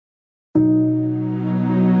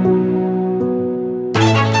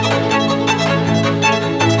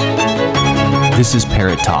This is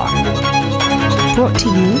Parrott Talk. Brought to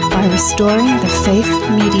you by Restoring the Faith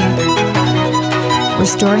Media.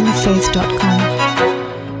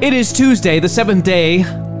 RestoringTheFaith.com. It is Tuesday, the 7th day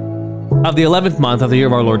of the 11th month of the year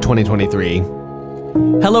of our Lord 2023.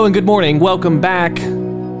 Hello and good morning. Welcome back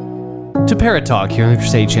to Parrott Talk here on the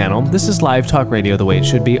Crusade channel. This is live talk radio the way it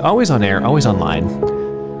should be, always on air, always online.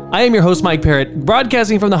 I am your host, Mike Parrott,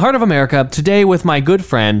 broadcasting from the heart of America today with my good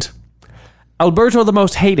friend, Alberto the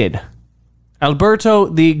Most Hated. Alberto,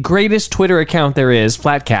 the greatest Twitter account there is,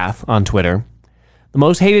 Flatcath on Twitter. The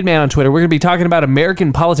most hated man on Twitter. We're going to be talking about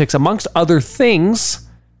American politics, amongst other things.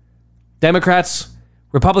 Democrats,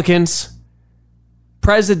 Republicans,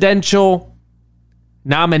 presidential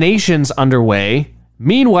nominations underway.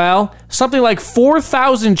 Meanwhile, something like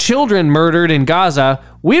 4,000 children murdered in Gaza.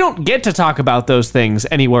 We don't get to talk about those things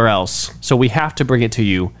anywhere else, so we have to bring it to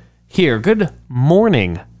you here. Good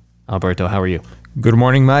morning, Alberto. How are you? Good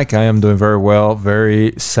morning, Mike. I am doing very well.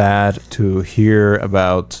 Very sad to hear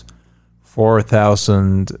about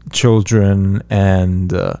 4,000 children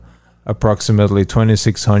and approximately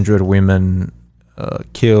 2,600 women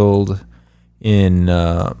killed in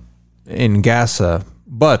Gaza.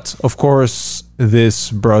 But, of course,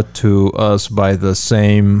 this brought to us by the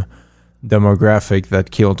same demographic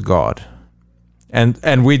that killed God.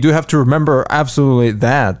 And we do have to remember absolutely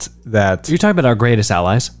that You're talking about our greatest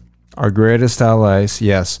allies? Our greatest allies,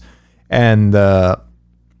 yes. And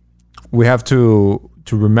we have to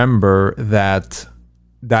remember that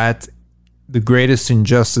the greatest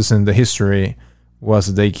injustice in the history was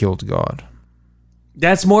that they killed God.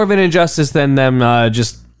 That's more of an injustice than them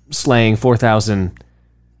just slaying 4,000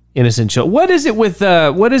 innocent children. What is it with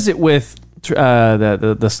the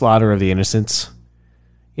slaughter of the innocents?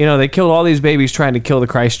 You know, they killed all these babies trying to kill the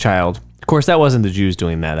Christ child. Of course, that wasn't the Jews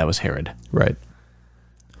doing that. That was Herod. Right.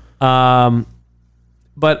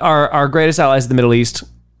 But our greatest allies in the Middle East,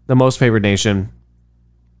 the most favored nation,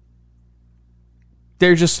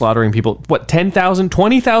 they're just slaughtering people. What, 10,000,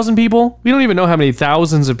 20,000 people? We don't even know how many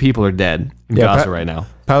thousands of people are dead in Gaza right now.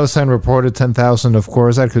 Palestine reported 10,000. Of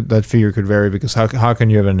course, that figure could vary because how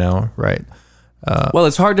can you ever know, right? Well,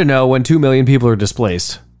 it's hard to know when 2 million people are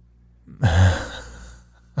displaced.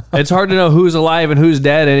 It's hard to know who's alive and who's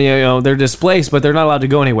dead, and they're displaced, but they're not allowed to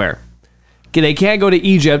go anywhere. They can't go to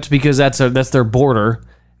Egypt because that's their border.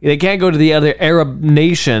 They can't go to the other Arab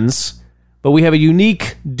nations, but we have a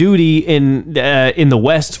unique duty in the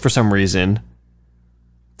West for some reason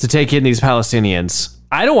to take in these Palestinians.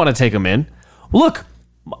 I don't want to take them in. Look,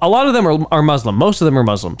 a lot of them are Muslim. Most of them are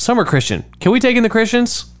Muslim. Some are Christian. Can we take in the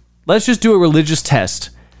Christians? Let's just do a religious test.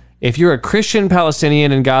 If you're a Christian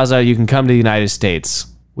Palestinian in Gaza, you can come to the United States.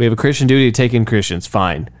 We have a Christian duty to take in Christians.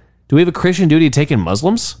 Fine. Do we have a Christian duty to take in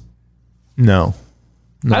Muslims? No.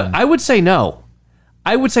 I would say no.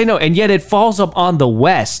 I would say no. And yet it falls up on the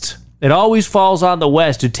West. It always falls on the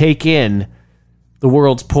West to take in the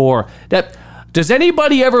world's poor. Does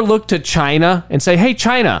anybody ever look to China and say, hey,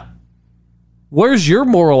 China, where's your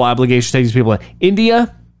moral obligation to take these people in?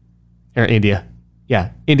 India? Yeah,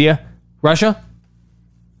 India? Russia?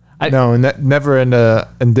 No, never.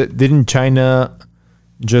 And didn't China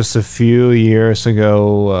just a few years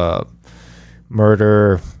ago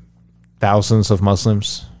murder thousands of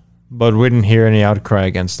Muslims? But we didn't hear any outcry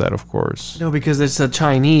against that, of course. No, because it's the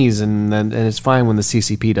Chinese, and it's fine when the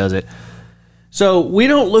CCP does it. So we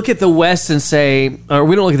don't look at the West and say, or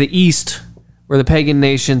we don't look at the East or the pagan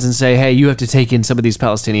nations and say, hey, you have to take in some of these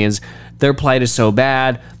Palestinians. Their plight is so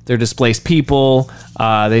bad. They're displaced people.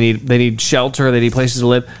 They need shelter. They need places to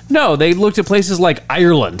live. No, they looked at places like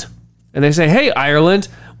Ireland, and they say, hey, Ireland,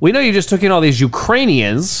 we know you just took in all these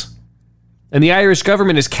Ukrainians, and the Irish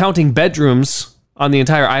government is counting bedrooms on the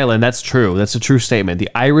entire island. That's true. That's a true statement. The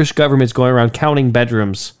Irish government's going around counting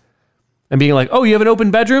bedrooms and being like, oh, you have an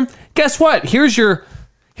open bedroom? Guess what? Here's your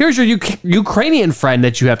Ukrainian friend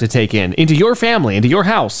that you have to take into your family, into your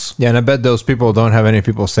house. Yeah, and I bet those people don't have any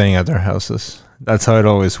people staying at their houses. That's how it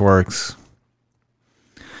always works.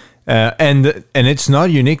 And it's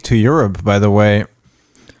not unique to Europe, by the way.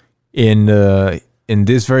 In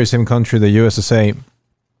this very same country, the USSR,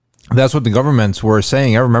 that's what the governments were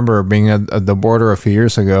saying. I remember being at the border a few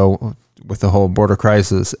years ago with the whole border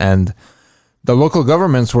crisis, and the local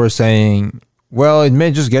governments were saying, well, it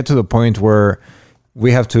may just get to the point where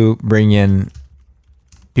we have to bring in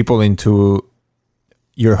people into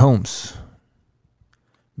your homes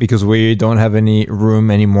because we don't have any room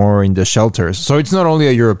anymore in the shelters. So it's not only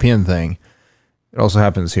a European thing. It also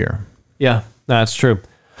happens here. Yeah, that's true.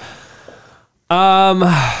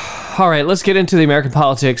 All right, let's get into the American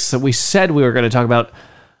politics that we said we were going to talk about.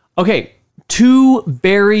 Okay, two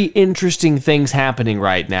very interesting things happening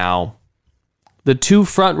right now. the two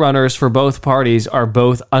frontrunners for both parties are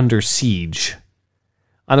both under siege.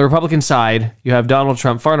 On the Republican side, you have Donald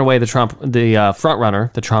Trump, far and away the front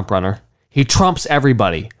runner, the Trump runner. He trumps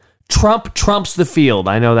everybody. Trump trumps the field.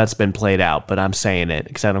 I know that's been played out, but I'm saying it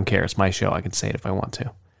because I don't care. It's my show. I can say it if I want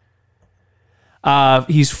to.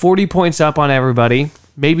 He's 40 points up on everybody,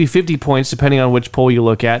 maybe 50 points, depending on which poll you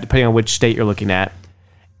look at, depending on which state you're looking at.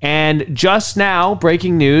 And just now,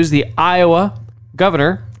 breaking news, the Iowa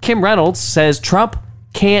governor, Kim Reynolds, says Trump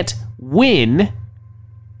can't win.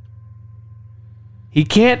 He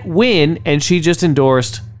can't win, and she just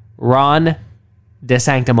endorsed Ron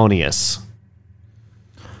DeSantis.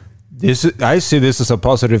 I see this as a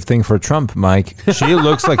positive thing for Trump, Mike. She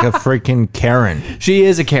looks like a freaking Karen. She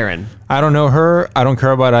is a Karen. I don't know her. I don't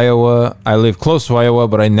care about Iowa. I live close to Iowa,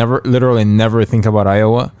 but I literally never think about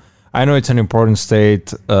Iowa. I know it's an important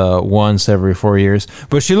state once every 4 years,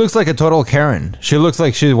 but she looks like a total Karen. She looks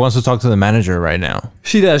like she wants to talk to the manager right now.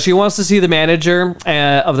 She does. She wants to see the manager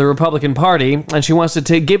of the Republican Party, and she wants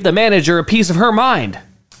to give the manager a piece of her mind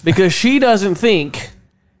because she doesn't think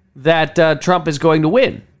that Trump is going to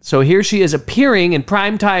win. So here she is appearing in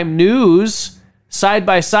primetime news side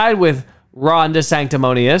by side with Ron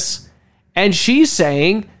DeSantis, and she's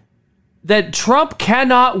saying that Trump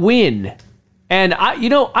cannot win. And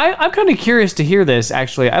I'm kind of curious to hear this,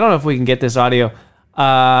 actually. I don't know if we can get this audio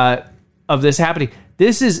of this happening.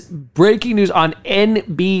 This is breaking news on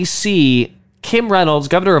NBC. Kim Reynolds,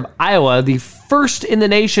 governor of Iowa, the first in the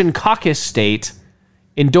nation caucus state,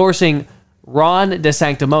 endorsing Ron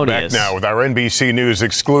DeSantis. Back now with our NBC News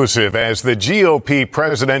exclusive as the GOP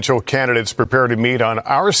presidential candidates prepare to meet on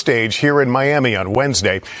our stage here in Miami on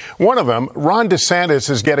Wednesday. One of them, Ron DeSantis,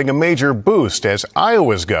 is getting a major boost as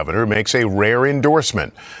Iowa's governor makes a rare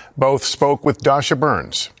endorsement. Both spoke with Dasha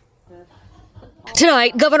Burns.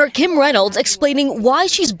 Tonight, Governor Kim Reynolds explaining why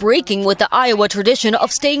she's breaking with the Iowa tradition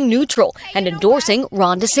of staying neutral and endorsing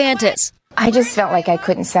Ron DeSantis. I just felt like I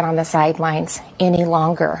couldn't sit on the sidelines any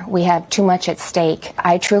longer. We have too much at stake.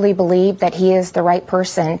 I truly believe that he is the right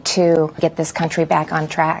person to get this country back on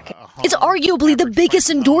track. It's arguably the biggest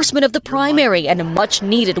endorsement of the primary and a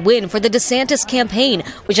much-needed win for the DeSantis campaign,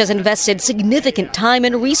 which has invested significant time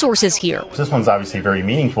and resources here. This one's obviously very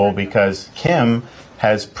meaningful because Kim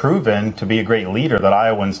has proven to be a great leader that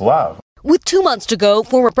Iowans love. With 2 months to go,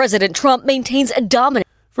 former President Trump maintains a dominant.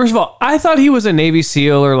 First of all, I thought he was a Navy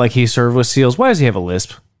SEAL or like he served with SEALs. Why does he have a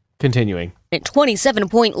lisp? Continuing.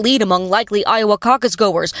 27-point lead among likely Iowa caucus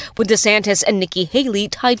goers, with DeSantis and Nikki Haley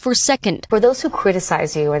tied for second. For those who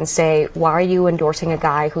criticize you and say, why are you endorsing a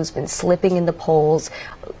guy who's been slipping in the polls?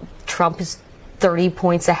 Trump is 30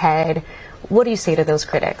 points ahead. What do you say to those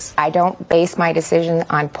critics? I don't base my decision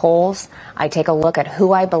on polls. I take a look at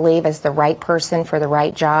who I believe is the right person for the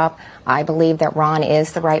right job. I believe that Ron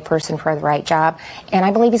is the right person for the right job, and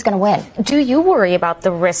I believe he's going to win. Do you worry about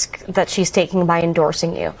the risk that she's taking by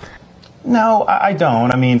endorsing you? No, I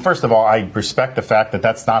don't. I mean, first of all, I respect the fact that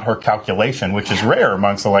that's not her calculation, which is rare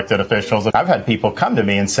amongst elected officials. I've had people come to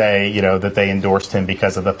me and say, that they endorsed him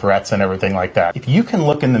because of the threats and everything like that. If you can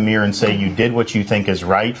look in the mirror and say you did what you think is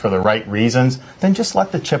right for the right reasons, then just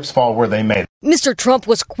let the chips fall where they may. Mr. Trump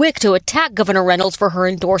was quick to attack Governor Reynolds for her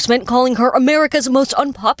endorsement, calling her America's most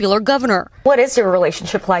unpopular governor. What is your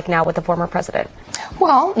relationship like now with the former president?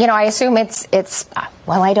 Well, I assume it's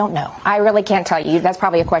I don't know. I really can't tell you. That's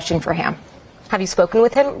probably a question for him. Have you spoken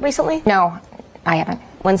with him recently? No, I haven't.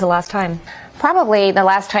 When's the last time? Probably the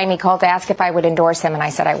last time he called to ask if I would endorse him, and I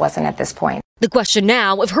said I wasn't at this point. The question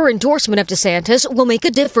now, if her endorsement of DeSantis will make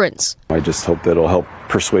a difference. I just hope that it'll help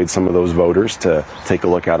persuade some of those voters to take a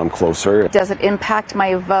look at him closer. Does it impact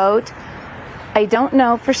my vote? I don't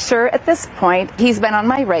know for sure at this point. He's been on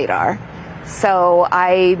my radar, so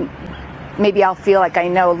maybe I'll feel like I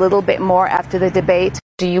know a little bit more after the debate.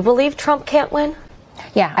 Do you believe Trump can't win?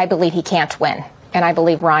 Yeah, I believe he can't win, and I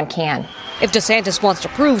believe Ron can. If DeSantis wants to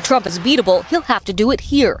prove Trump is beatable, he'll have to do it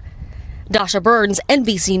here. Dasha Burns,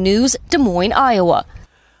 NBC News, Des Moines, Iowa.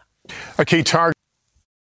 A key target.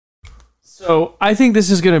 So I think this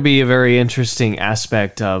is going to be a very interesting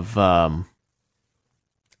aspect of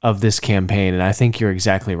this campaign, and I think you're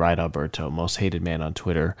exactly right, Alberto. Most hated man on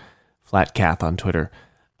Twitter, Flat Cath on Twitter.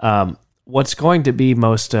 What's going to be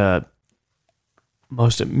most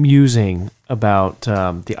amusing about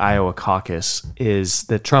the Iowa caucus is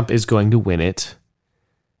that Trump is going to win it,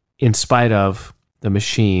 in spite of the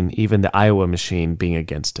machine, even the Iowa machine, being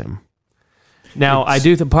against him. Now, I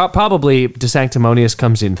do probably DeSantis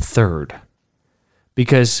comes in third,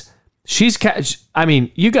 because you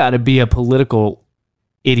got to be a political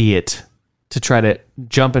idiot to try to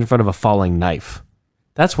jump in front of a falling knife.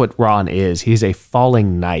 That's what Ron is. He's a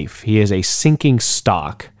falling knife. He is a sinking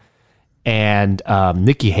stock. And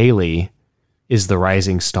Nikki Haley is the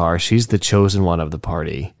rising star. She's the chosen one of the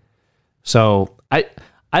party. So I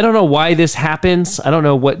don't know why this happens. I don't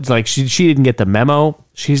know what, like, she didn't get the memo.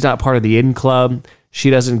 She's not part of the In Club. She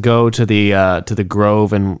doesn't go to the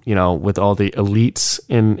Grove and, you know, with all the elites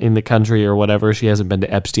in the country or whatever. She hasn't been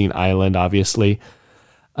to Epstein Island, obviously.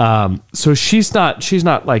 So she's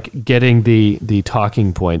not like getting the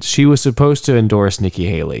talking points. She was supposed to endorse Nikki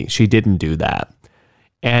Haley. She didn't do that.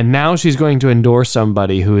 And now she's going to endorse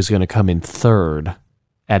somebody who is going to come in third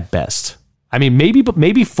at best. I mean,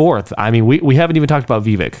 maybe fourth. I mean, we haven't even talked about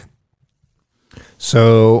Vivek.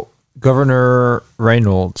 So Governor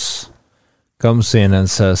Reynolds comes in and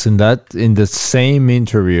says in the same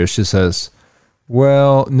interview, she says,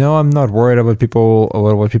 well, no, I'm not worried about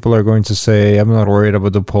what people are going to say. I'm not worried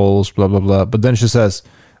about the polls, blah, blah, blah. But then she says,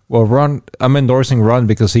 well, I'm endorsing Ron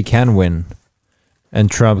because he can win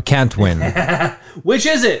and Trump can't win. Which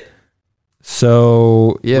is it?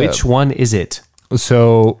 So, yeah. Which one is it?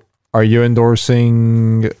 So, are you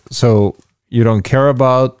endorsing... So, you don't care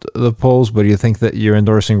about the polls, but you think that you're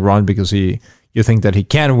endorsing Ron because you think that he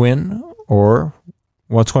can win? Or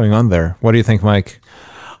what's going on there? What do you think, Mike?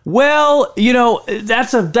 Well, you know,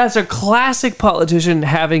 that's a classic politician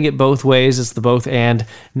having it both ways. It's the both and.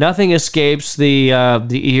 Nothing escapes the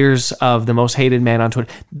ears of the most hated man on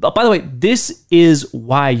Twitter. But by the way, this is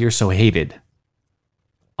why you're so hated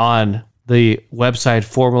on the website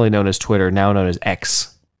formerly known as Twitter, now known as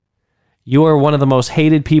X. You are one of the most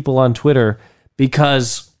hated people on Twitter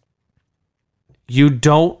because you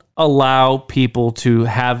don't allow people to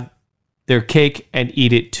have their cake and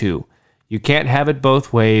eat it too. You can't have it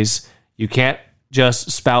both ways. You can't just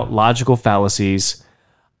spout logical fallacies.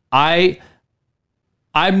 I'm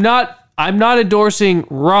not endorsing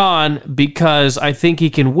Ron because I think he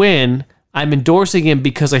can win. I'm endorsing him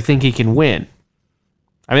because I think he can win.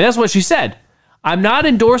 I mean, that's what she said. I'm not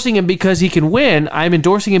endorsing him because he can win. I'm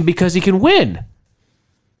endorsing him because he can win.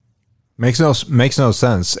 Makes no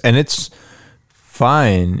sense. And it's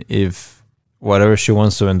fine if whatever she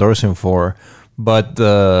wants to endorse him for, but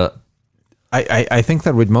I think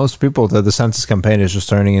that with most people, the DeSantis campaign is just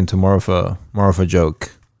turning into more of a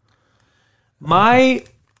joke.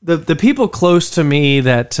 The people close to me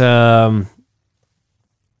that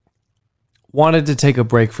wanted to take a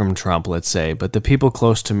break from Trump, let's say, but the people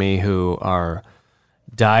close to me who are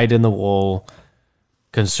dyed in the wool,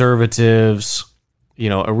 conservatives, you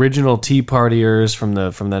know, original Tea Partiers from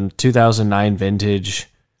the 2009 vintage,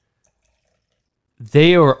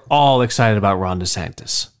 they are all excited about Ron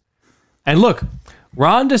DeSantis. And look,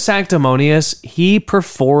 Ron DeSanctimonious, he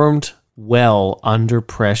performed well under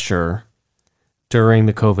pressure during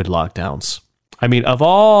the COVID lockdowns. I mean, of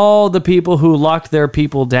all the people who locked their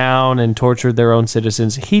people down and tortured their own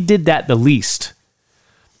citizens, he did that the least.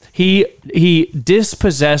 He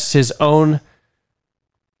dispossessed his own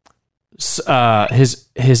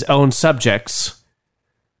his own subjects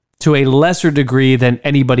to a lesser degree than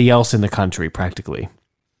anybody else in the country, practically.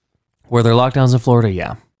 Were there lockdowns in Florida?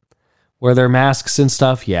 Yeah. Were there masks and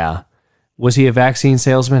stuff? Yeah. Was he a vaccine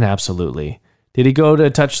salesman? Absolutely. Did he go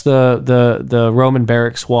to touch the Roman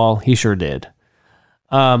barracks wall? He sure did.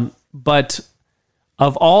 But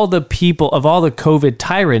of all the people, of all the COVID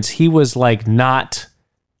tyrants, he was like not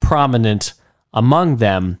prominent among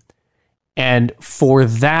them. And for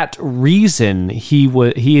that reason,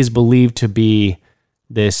 he is believed to be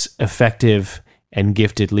this effective and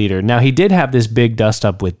gifted leader. Now, he did have this big dust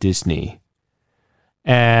up with Disney.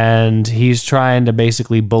 And he's trying to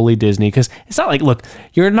basically bully Disney because it's not like, look,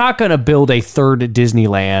 you're not going to build a third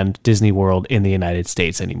Disneyland, Disney World in the United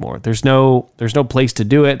States anymore. There's no place to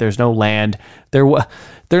do it. There's no land. They're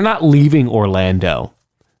not leaving Orlando.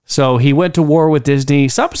 So he went to war with Disney.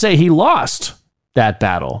 Some say he lost that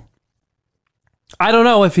battle. I don't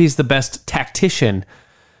know if he's the best tactician,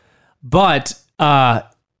 but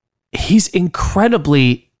he's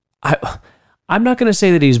incredibly... I'm not going to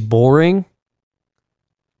say that he's boring,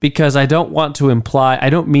 because I don't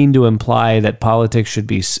mean to imply that politics should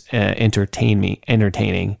be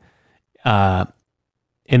entertaining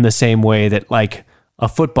in the same way that like a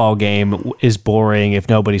football game is boring if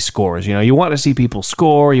nobody scores. You know, you want to see people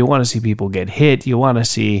score, you want to see people get hit, you want to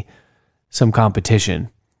see some competition.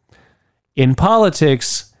 In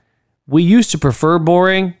politics, we used to prefer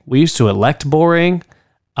boring. We used to elect boring.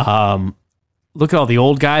 Look at all the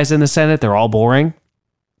old guys in the Senate. They're all boring.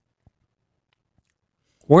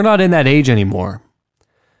 We're not in that age anymore.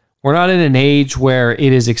 We're not in an age where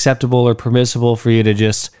it is acceptable or permissible for you to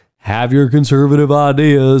just have your conservative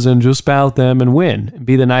ideas and just spout them and win.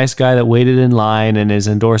 Be the nice guy that waited in line and is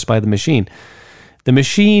endorsed by the machine. The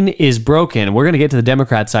machine is broken. We're going to get to the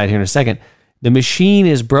Democrat side here in a second. The machine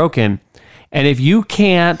is broken. And if you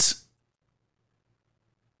can't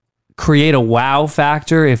create a wow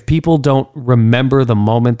factor, if people don't remember the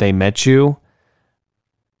moment they met you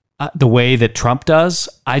the way that Trump does,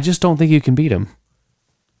 I just don't think you can beat him.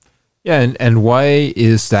 Yeah, and why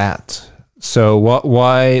is that? So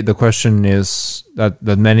why the question is that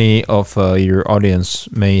many of your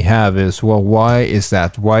audience may have is, well, why is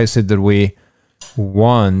that? Why is it that we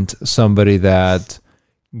want somebody that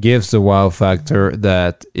gives the wow factor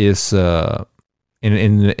that is that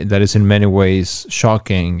is in many ways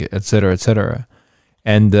shocking, etc., etc.?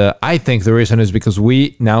 And I think the reason is because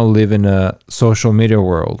we now live in a social media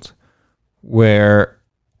world where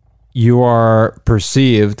you are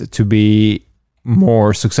perceived to be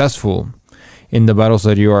more successful in the battles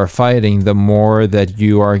that you are fighting, the more that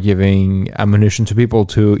you are giving ammunition to people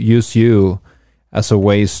to use you as a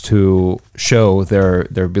ways to show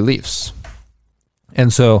their beliefs.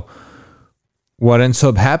 And so what ends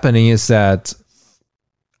up happening is that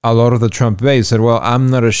a lot of the Trump base said, well, I'm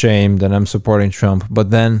not ashamed and I'm supporting Trump. But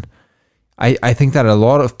then I think that a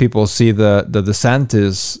lot of people see the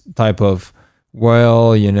DeSantis type of,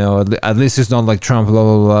 well, you know, at least it's not like Trump, blah,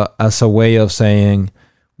 blah, blah, as a way of saying,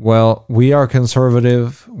 well, we are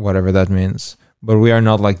conservative, whatever that means, but we are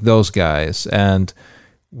not like those guys. And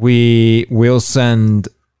we will send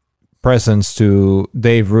presents to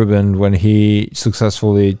Dave Rubin when he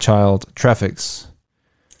successfully child traffics.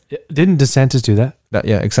 Didn't DeSantis do that?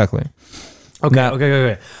 Yeah, exactly.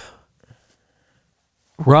 Okay.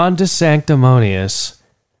 Ron DeSanctimonious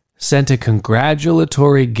sent a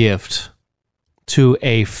congratulatory gift to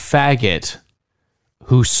a faggot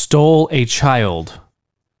who stole a child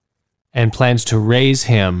and plans to raise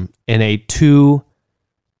him in a 2-daddy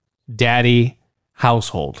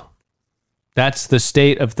household. That's the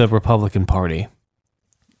state of the Republican Party.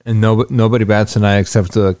 And nobody bats an eye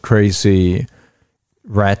except the crazy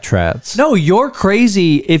rat trats. No, you're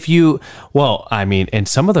crazy if you. Well, I mean, and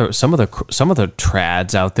some of the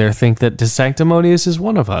trads out there think that DeSanctimonious is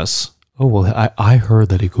one of us. Oh well, I heard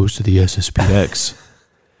that he goes to the SSPX.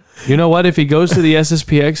 You know what? If he goes to the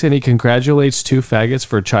SSPX and he congratulates 2 faggots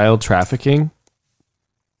for child trafficking,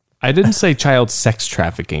 I didn't say child sex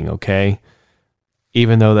trafficking, okay?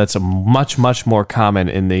 Even though that's a much more common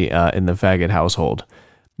in the faggot household.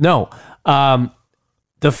 No,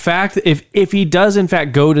 the fact if he does in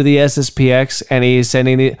fact go to the SSPX and he's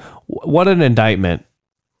sending what an indictment.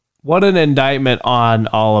 What an indictment on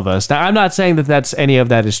all of us. Now, I'm not saying that any of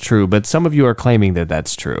that is true, but some of you are claiming that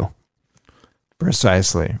that's true.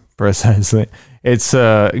 Precisely. It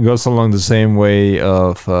goes along the same way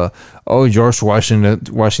of George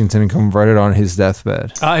Washington converted on his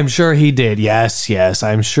deathbed. I'm sure he did. Yes.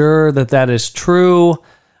 I'm sure that is true.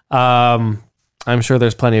 I'm sure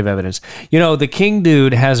there's plenty of evidence. You know, the King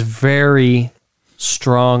dude has very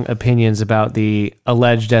strong opinions about the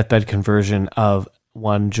alleged deathbed conversion of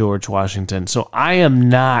one George Washington. So I'm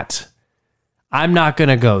not going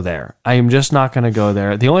to go there. I am just not going to go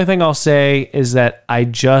there. The only thing I'll say is that I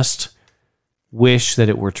just wish that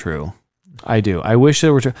it were true. I do. I wish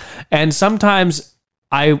it were true. And sometimes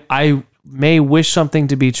I may wish something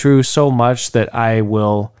to be true so much that I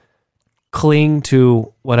will cling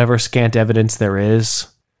to whatever scant evidence there is.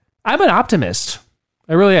 I'm an optimist.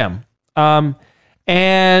 I really am.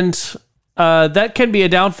 And that can be a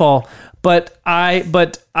downfall. But I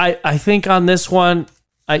think on this one,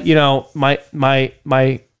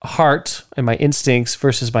 my heart and my instincts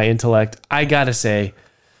versus my intellect, I gotta say,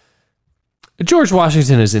 George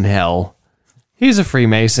Washington is in hell. He's a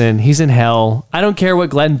Freemason. He's in hell. I don't care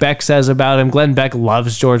what Glenn Beck says about him. Glenn Beck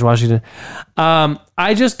loves George Washington.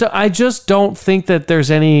 I just don't think that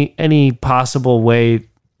there's any possible way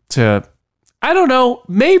to. I don't know.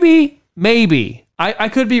 Maybe. I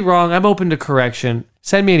could be wrong. I'm open to correction.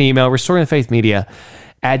 Send me an email,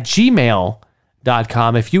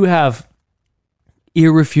 restoringthefaithmedia@gmail.com. If you have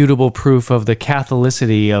irrefutable proof of the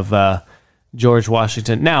Catholicity of George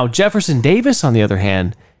Washington. Now, Jefferson Davis, on the other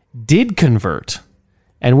hand, did convert,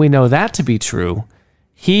 and we know that to be true.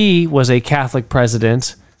 He was a Catholic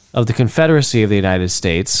president of the Confederacy of the United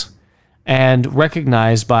States and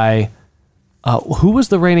recognized by who was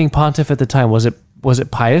the reigning pontiff at the time? Was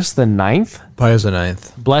it Pius IX? Pius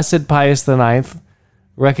IX. Blessed Pius IX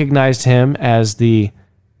recognized him as the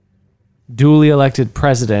duly elected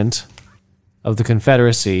president of the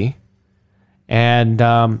Confederacy. And,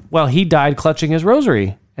 he died clutching his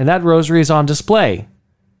rosary. And that rosary is on display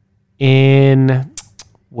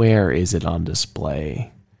where is it on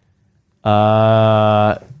display?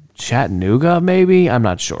 Chattanooga, maybe? I'm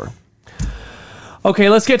not sure. Okay,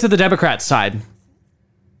 let's get to the Democrat side.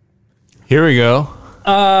 Here we go.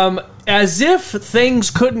 As if things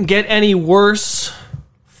couldn't get any worse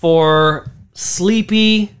for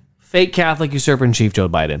sleepy, fake Catholic usurper-in-chief Joe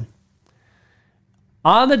Biden.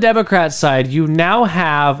 On the Democrat side, you now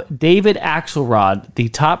have David Axelrod, the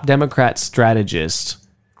top Democrat strategist,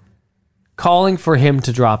 calling for him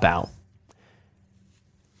to drop out.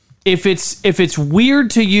 If it's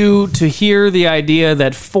weird to you to hear the idea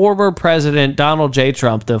that former President Donald J.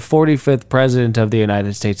 Trump, the 45th president of the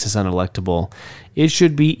United States, is unelectable, it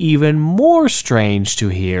should be even more strange to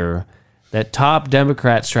hear that top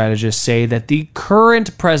Democrat strategists say that the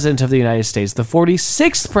current president of the United States, the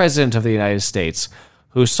 46th president of the United States,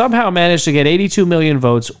 who somehow managed to get 82 million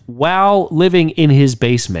votes while living in his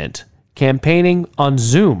basement, campaigning on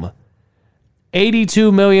Zoom,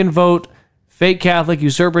 82 million vote fake Catholic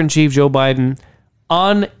usurper-in-chief Joe Biden,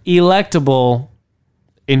 unelectable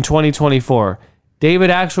in 2024.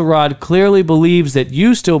 David Axelrod clearly believes that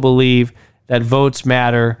you still believe that votes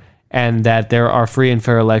matter and that there are free and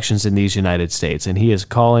fair elections in these United States. And he is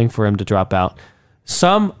calling for him to drop out.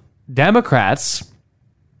 Some Democrats,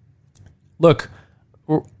 look,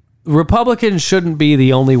 Republicans shouldn't be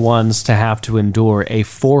the only ones to have to endure a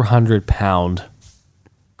 400-pound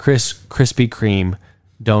Krispy Kreme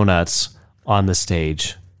donuts on the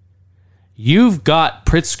stage. You've got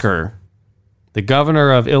Pritzker, the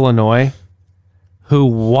governor of Illinois, who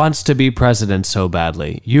wants to be president so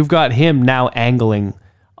badly. You've got him now angling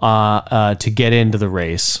to get into the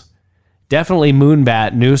race. Definitely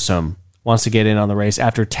Moonbat Newsom wants to get in on the race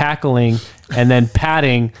after tackling and then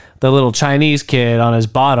patting the little Chinese kid on his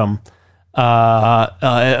bottom.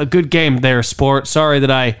 A good game there, sport. Sorry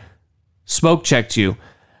that I smoke checked you.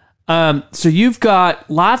 So you've got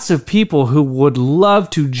lots of people who would love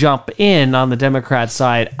to jump in on the Democrat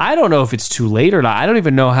side. I don't know if it's too late or not. I don't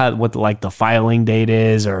even know what the filing date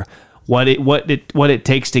is or what it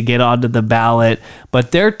takes to get onto the ballot.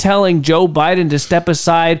 But they're telling Joe Biden to step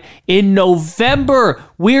aside in November.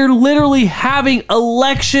 We're literally having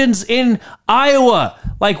elections in Iowa.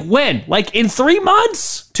 Like when? Like in 3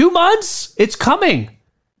 months? 2 months? It's coming.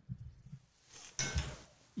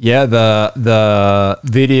 Yeah, the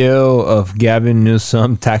video of Gavin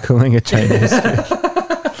Newsom tackling a Chinese kid.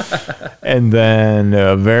 And then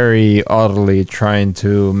very oddly trying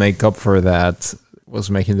to make up for that was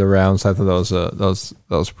making the rounds. I thought that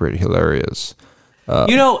was pretty hilarious.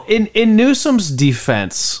 In Newsom's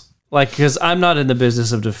defense, like, because I'm not in the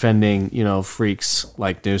business of defending, freaks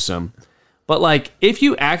like Newsom, but like if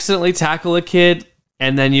you accidentally tackle a kid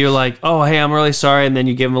and then you're like, oh, hey, I'm really sorry, and then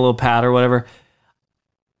you give him a little pat or whatever,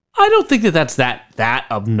 I don't think that's that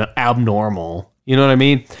abnormal. You know what I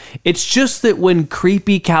mean? It's just that when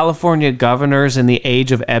creepy California governors in the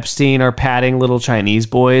age of Epstein are patting little Chinese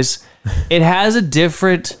boys, it has a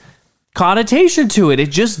different connotation to it.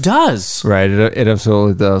 It just does. Right. It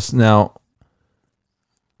absolutely does. Now,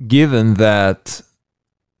 given that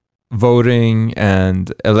voting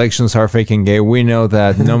and elections are fake and gay, we know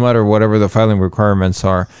that no matter whatever the filing requirements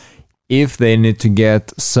are, if they need to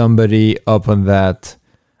get somebody up on that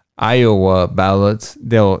Iowa ballot,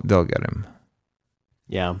 they'll get him.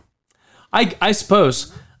 Yeah, I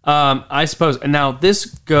suppose. And now this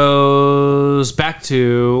goes back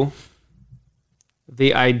to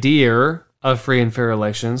the idea of free and fair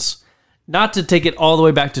elections. Not to take it all the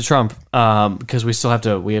way back to Trump, because we have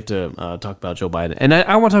to talk about Joe Biden, and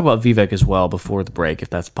I want to talk about Vivek as well before the break,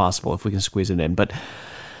 if that's possible, if we can squeeze it in. But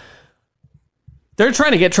they're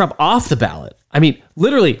trying to get Trump off the ballot. I mean,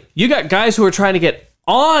 literally, you got guys who are trying to get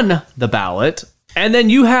on the ballot, and then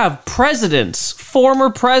you have former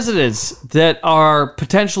presidents that are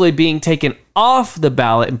potentially being taken off the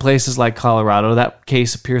ballot in places like Colorado. That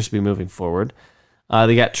case appears to be moving forward.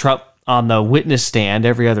 They got Trump on the witness stand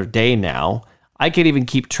every other day now. I can't even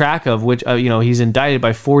keep track of which. He's indicted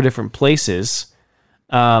by 4 different places.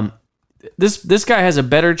 This guy has a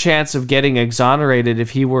better chance of getting exonerated if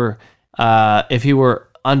he were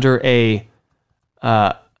under a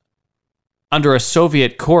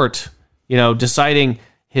Soviet court, deciding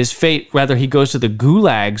his fate, whether he goes to the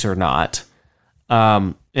gulags or not,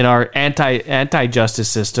 in our anti-justice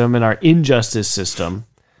system, in our injustice system.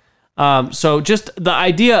 So just the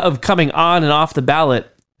idea of coming on and off the ballot,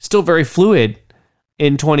 still very fluid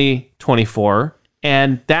in 2024.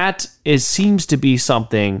 And that seems to be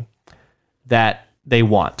something that they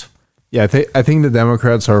want. Yeah, I think the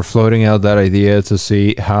Democrats are floating out that idea to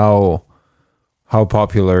see how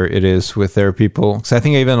popular it is with their people. Because I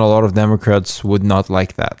think even a lot of Democrats would not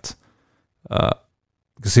like that.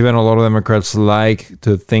 because even a lot of Democrats like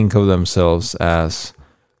to think of themselves as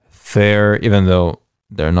fair, even though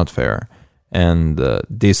they're not fair, and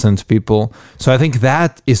decent people. So I think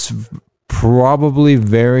that is probably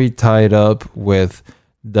very tied up with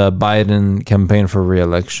the Biden campaign for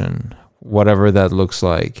re-election, whatever that looks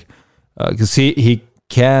like. Because he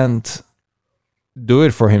can't do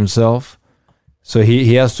it for himself. So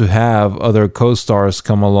he has to have other co-stars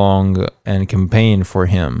come along and campaign for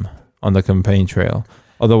him on the campaign trail.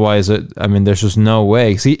 Otherwise, there's just no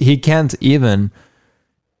way. He can't even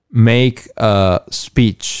make a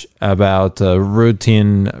speech about a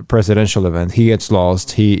routine presidential event. He gets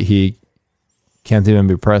lost. He can't even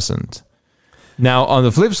be present. Now, on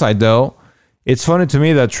the flip side, though, it's funny to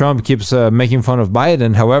me that Trump keeps making fun of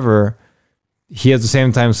Biden. However, he at the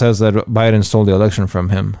same time says that Biden stole the election from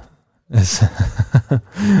him.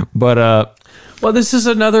 But well, this is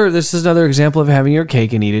another example of having your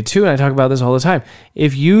cake and eat it too. And I talk about this all the time.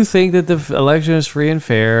 If you think that the election is free and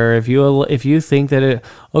fair, if you think that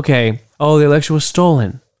the election was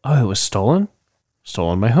stolen. Oh, it was stolen?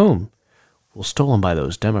 Stolen by whom? Well, stolen by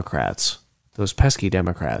those Democrats, those pesky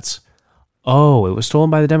Democrats. Oh, it was stolen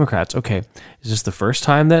by the Democrats. Okay, is this the first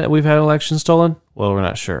time that we've had an election stolen? Well, we're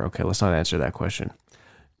not sure. Okay, let's not answer that question.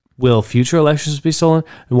 Will future elections be stolen?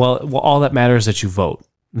 Well, all that matters is that you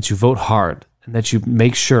vote hard, and that you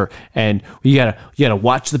make sure. And you gotta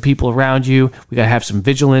watch the people around you. We gotta have some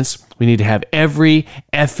vigilance. We need to have every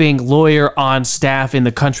effing lawyer on staff in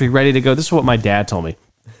the country ready to go. This is what my dad told me.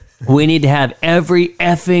 We need to have every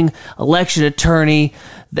effing election attorney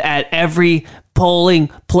at every polling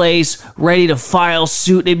place ready to file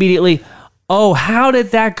suit immediately. Oh, how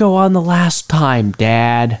did that go on the last time,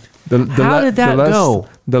 Dad? How did that go?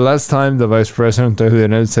 The last time the vice president of the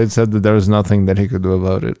United States said that there was nothing that he could do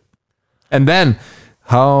about it. And then,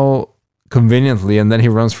 how conveniently, and then he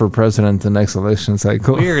runs for president the next election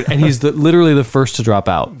cycle. Weird. And he's literally the first to drop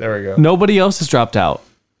out. There we go. Nobody else has dropped out.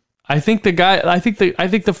 I think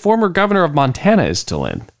the former governor of Montana is still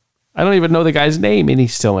in. I don't even know the guy's name, and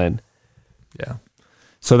he's still in. Yeah.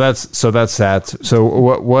 So that's that. So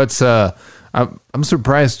what's I'm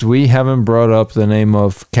surprised we haven't brought up the name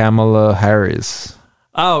of Kamala Harris.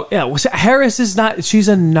 Oh yeah, Harris is not. She's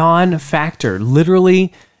a non-factor.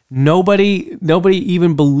 Literally, nobody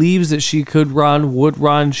even believes that she would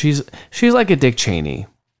run. She's like a Dick Cheney.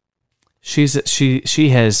 She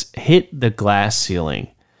has hit the glass ceiling,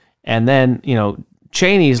 and then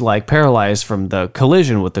Cheney's like paralyzed from the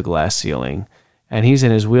collision with the glass ceiling, and he's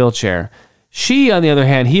in his wheelchair. She, on the other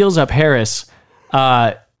hand, heals up Harris.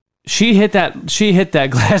 She hit that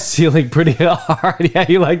glass ceiling pretty hard. Yeah,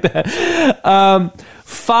 you like that?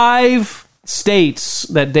 5 states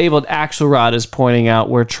that David Axelrod is pointing out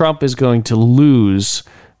where Trump is going to lose,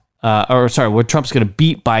 where Trump's going to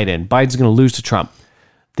beat Biden. Biden's going to lose to Trump.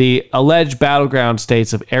 The alleged battleground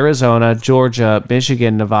states of Arizona, Georgia,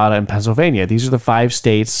 Michigan, Nevada, and Pennsylvania. These are the 5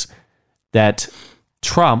 states that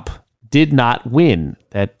Trump did not win,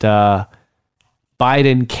 that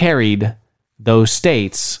Biden carried those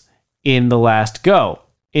states in the last go.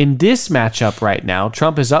 In this matchup right now,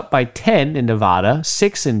 Trump is up by 10 in Nevada,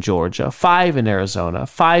 6 in Georgia, 5 in Arizona,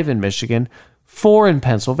 5 in Michigan, 4 in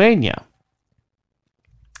Pennsylvania.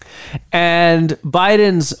 And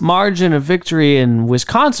Biden's margin of victory in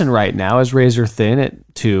Wisconsin right now is razor thin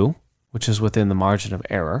at 2, which is within the margin of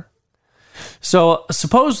error. So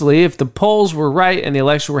supposedly, if the polls were right and the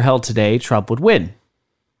election were held today, Trump would win.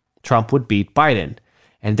 Trump would beat Biden.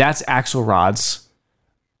 And that's Axelrod's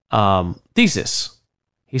thesis.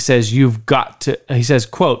 He says,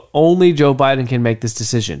 quote, only Joe Biden can make this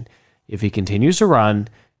decision. If he continues to run,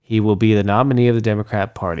 he will be the nominee of the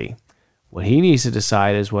Democrat Party. What he needs to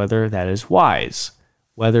decide is whether that is wise,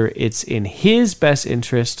 whether it's in his best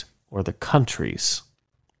interest or the country's.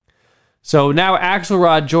 So now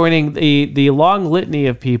Axelrod joining the long litany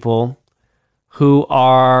of people who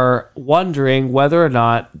are wondering whether or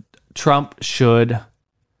not Trump should,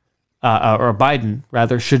 or Biden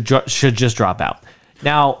rather, should just drop out.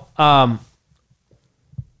 Now,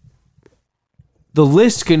 the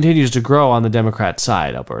list continues to grow on the Democrat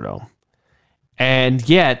side, Alberto. And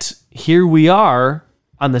yet, here we are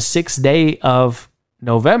on the 6th day of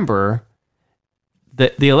November.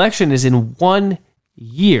 The election is in 1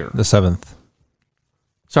 year. The 7th.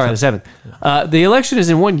 Sorry, the 7th. The election is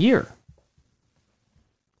in 1 year.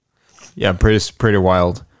 Yeah, pretty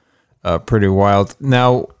wild. Pretty wild.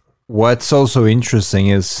 Now, what's also interesting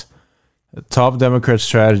is top Democrat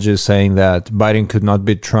strategists saying that Biden could not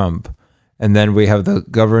beat Trump. And then we have the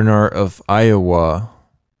governor of Iowa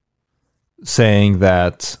saying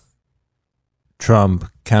that Trump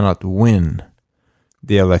cannot win.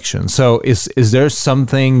 the election. So is there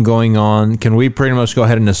something going on? Can we pretty much go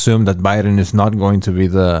ahead and assume that Biden is not going to be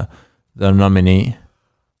the nominee?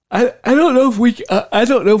 I don't know if we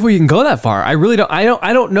can go that far. I really don't.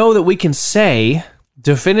 I don't know that we can say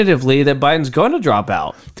definitively that Biden's going to drop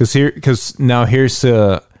out. Because now here's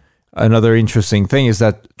another interesting thing is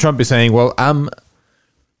that Trump is saying, well, I'm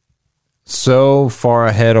so far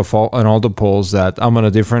ahead of all the polls that I'm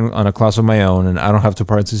on a class of my own and I don't have to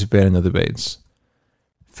participate in the debates.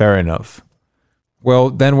 Fair enough. Well,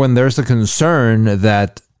 then when there's a concern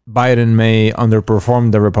that Biden may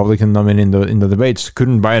underperform the Republican nominee in the debates,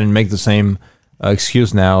 couldn't Biden make the same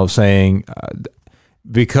excuse now, saying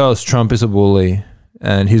because Trump is a bully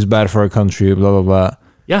and he's bad for our country, blah blah blah?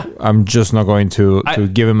 Yeah, I'm just not going to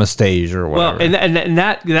give him a stage or whatever. Well, and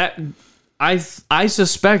that I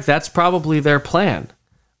suspect that's probably their plan.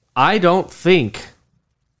 I don't think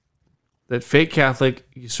that fake Catholic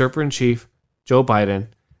usurper in chief Joe Biden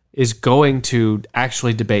is going to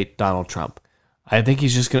actually debate Donald Trump. I think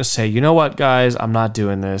he's just going to say, you know what, guys, I'm not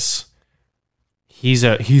doing this. He's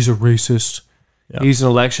a racist. Yeah. He's an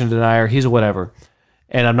election denier. He's a whatever.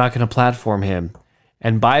 And I'm not going to platform him.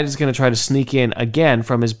 And Biden's going to try to sneak in again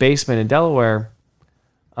from his basement in Delaware,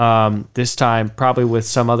 this time probably with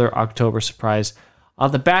some other October surprise.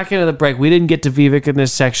 On the back end of the break, we didn't get to Vivek in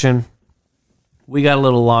this section. We got a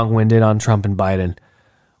little long-winded on Trump and Biden.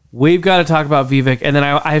 We've got to talk about Vivek, and then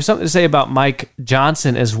I have something to say about Mike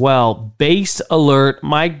Johnson as well. Based alert,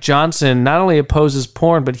 Mike Johnson not only opposes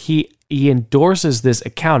porn, but he endorses this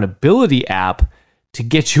accountability app to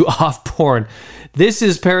get you off porn. This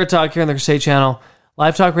is Parrott Talk here on the Crusade Channel.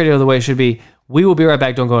 Live talk radio the way it should be. We will be right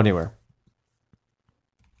back. Don't go anywhere.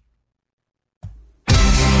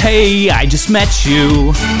 Hey, I just met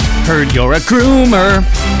you. Heard you're a groomer.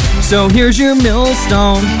 So here's your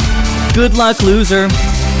millstone. Good luck, loser.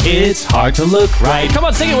 It's hard to look right. Come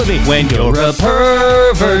on, sing it with me. When you're a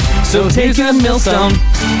pervert, so take a millstone.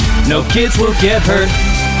 No kids will get hurt.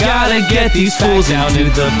 Gotta get these fools down to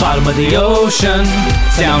the bottom of the ocean.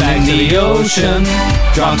 Down in the ocean.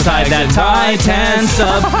 Draw inside that Titan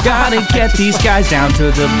sub. Gotta get these guys down to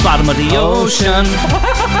the bottom of the ocean.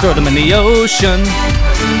 Throw them in the ocean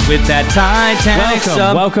with that Titanic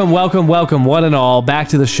sub. Welcome, one and all, back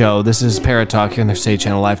to the show. This is Parrott Talk here on the Crusade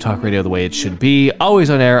Channel, live talk radio the way it should be. Always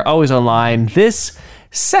on air, always online. This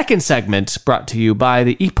second segment brought to you by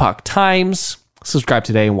the Epoch Times. Subscribe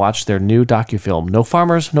today and watch their new docufilm, No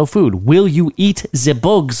Farmers, No Food. Will you eat the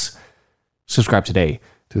bugs? Subscribe today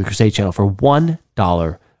to the Crusade Channel for $1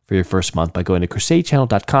 for your first month by going to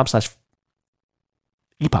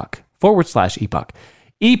crusadechannel.com/epoch/epoch.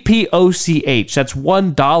 EPOCH. That's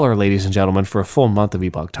 $1, ladies and gentlemen, for a full month of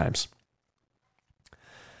Epoch Times.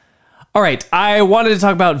 All right, I wanted to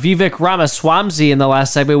talk about Vivek Ramaswamy in the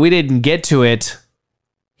last segment. We didn't get to it.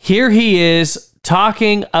 Here he is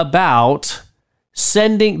talking about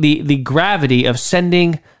sending the gravity of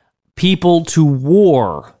sending people to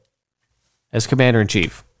war as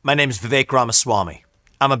commander-in-chief. My name is Vivek Ramaswamy.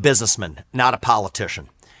 I'm a businessman, not a politician.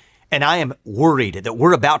 And I am worried that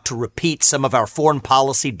we're about to repeat some of our foreign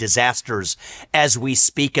policy disasters as we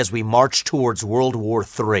speak, as we march towards World War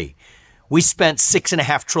III. We spent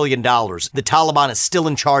 $6.5 trillion. The Taliban is still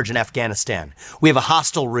in charge in Afghanistan. We have a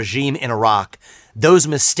hostile regime in Iraq. Those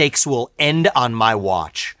mistakes will end on my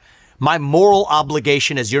watch. My moral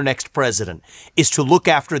obligation as your next president is to look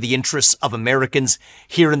after the interests of Americans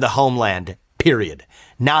here in the homeland, period.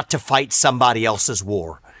 Not to fight somebody else's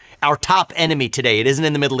war. Our top enemy today, it isn't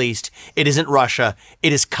in the Middle East, it isn't Russia,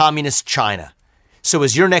 it is communist China. So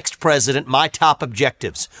as your next president, my top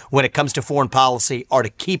objectives when it comes to foreign policy are to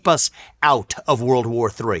keep us out of World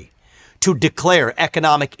War III, to declare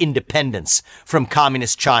economic independence from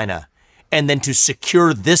communist China, and then to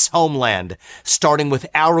secure this homeland, starting with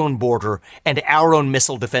our own border and our own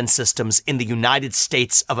missile defense systems in the United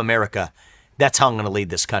States of America. That's how I'm going to lead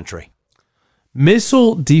this country.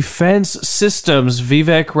 Missile defense systems,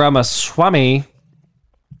 Vivek Ramaswamy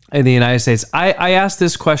in the United States. I asked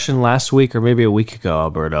this question last week or maybe a week ago,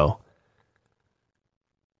 Alberto.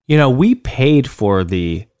 You know, we paid for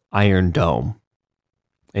the Iron Dome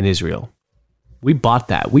in Israel. We bought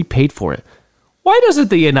that. We paid for it. Why doesn't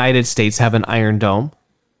the United States have an Iron Dome?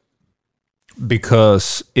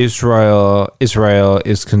 Because Israel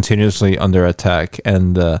is continuously under attack,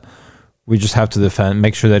 and we just have to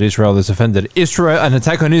make sure that Israel is defended. An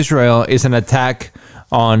attack on Israel is an attack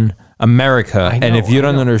on America, and if you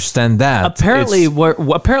don't understand that, apparently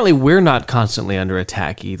we're not constantly under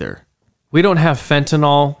attack either. We don't have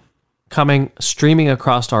fentanyl streaming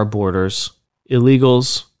across our borders,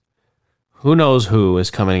 illegals. Who knows who is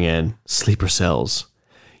coming in? Sleeper cells.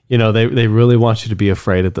 You know, they really want you to be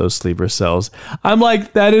afraid of those sleeper cells. I'm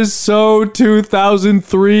like, that is so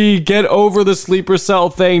 2003. Get over the sleeper cell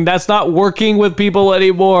thing. That's not working with people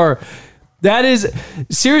anymore. That is,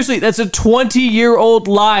 seriously, that's a 20-year-old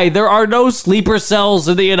lie. There are no sleeper cells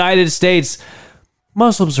in the United States.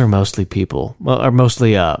 Muslims are mostly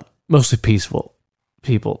mostly peaceful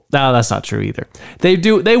people. No, that's not true either. They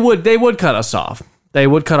would cut us off. They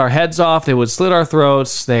would cut our heads off. They would slit our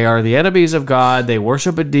throats. They are the enemies of God. They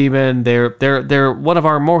worship a demon. They're one of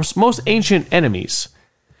our most ancient enemies.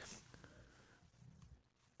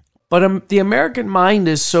 But the American mind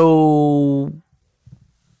is so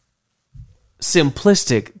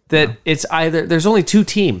simplistic that it's either, there's only two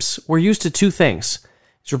teams. We're used to two things.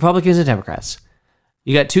 It's Republicans and Democrats.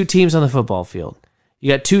 You got two teams on the football field. You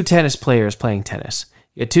got two tennis players playing tennis.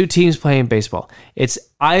 You got two teams playing baseball. It's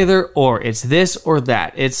either or. It's this or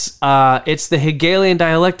that. It's the Hegelian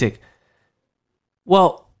dialectic.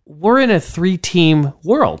 Well, we're in a 3-team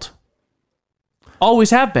world. Always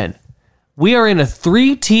have been. We are in a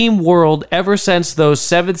 3-team world ever since those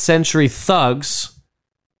 7th century thugs,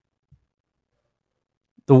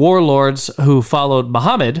 the warlords who followed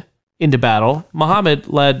Muhammad into battle. Muhammad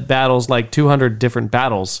led battles like 200 different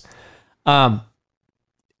battles.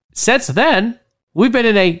 Since then, we've been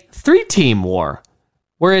in a 3-team war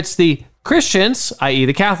where it's the Christians, i.e.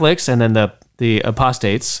 the Catholics, and then the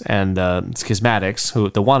apostates and schismatics,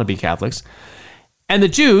 the wannabe Catholics, and the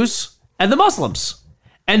Jews and the Muslims.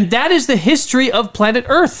 And that is the history of planet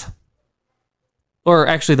Earth. Or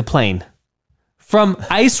actually the plane. From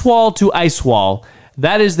ice wall to ice wall,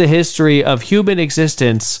 that is the history of human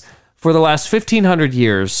existence for the last 1,500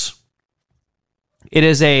 years. It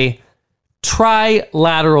is a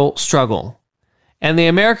trilateral struggle. And the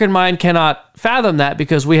American mind cannot fathom that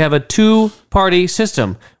because we have a 2-party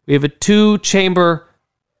system. We have a 2-chamber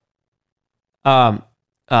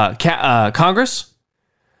Congress.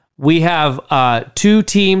 We have 2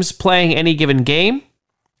 teams playing any given game.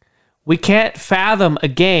 We can't fathom a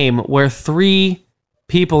game where 3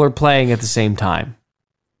 people are playing at the same time.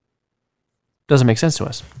 Doesn't make sense to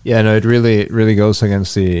us. Yeah, no, it really goes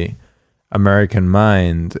against the American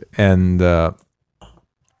mind, and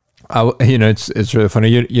it's really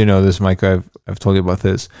funny. You know this, Mike. I've told you about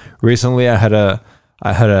this recently. I had a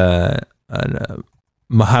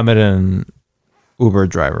Mohammedan Uber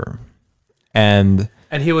driver, and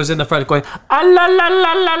he was in the front going, ah, la, la,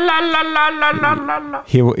 la, la, la, la, la, la, la.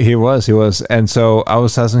 He was, and so I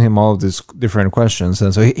was asking him all of these different questions,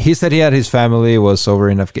 and so he said he had his family was over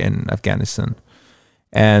in Afghanistan,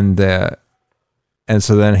 and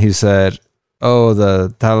so then he said, oh,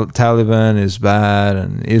 the Taliban is bad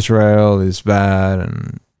and Israel is bad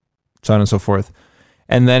and so on and so forth.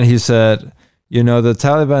 And then he said, you know, the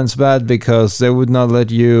Taliban's bad because they would not let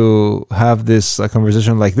you have this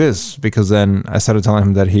conversation like this, because then I started telling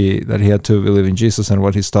him that he had to believe in Jesus and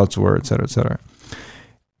what his thoughts were, etc., etc.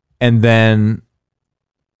 And then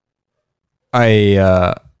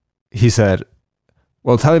he said,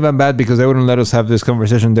 well, Taliban bad because they wouldn't let us have this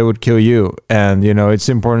conversation. They would kill you. And, you know, it's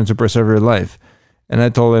important to preserve your life. And I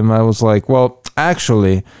told him, I was like, well,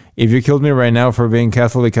 actually, if you killed me right now for being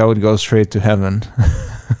Catholic, I would go straight to heaven.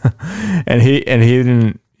 and he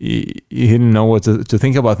didn't know what to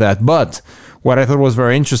think about that. But what I thought was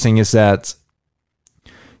very interesting is that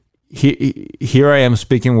here I am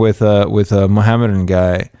speaking with a Mohammedan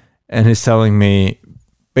guy, and he's telling me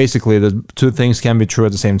basically the 2 things can be true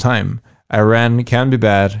at the same time. Iran can be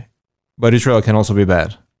bad, but Israel can also be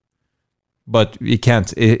bad. But it can't.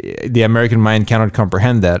 The American mind cannot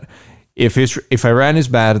comprehend that. If Iran is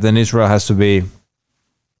bad, then Israel has to be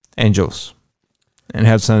angels and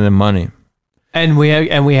have to send them money. And we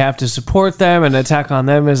have to support them, and attack on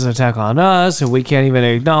them is an attack on us, and we can't even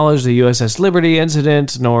acknowledge the USS Liberty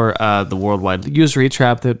incident, nor the worldwide usury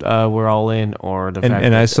trap that we're all in, or the fact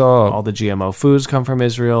that I saw all the GMO foods come from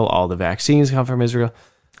Israel, all the vaccines come from Israel.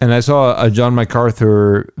 And I saw a John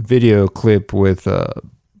MacArthur video clip with a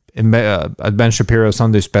Ben Shapiro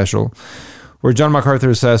Sunday special, where John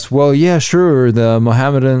MacArthur says, well, yeah, sure, the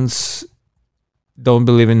Mohammedans don't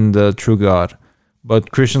believe in the true God, but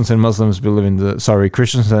Christians and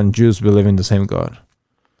Christians and Jews believe in the same God.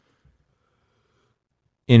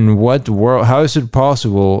 In what world? How is it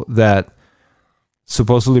possible that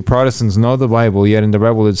supposedly Protestants know the Bible, yet in the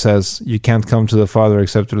Bible it says you can't come to the Father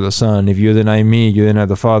except through the Son. If you deny me, you deny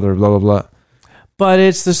the Father, blah, blah, blah. But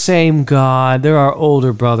it's the same God. There are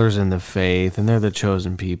older brothers in the faith, and they're the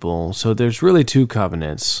chosen people. So there's really 2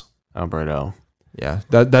 covenants, Alberto. Yeah,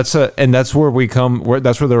 that's where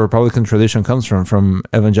the Republican tradition comes from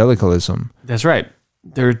evangelicalism. That's right.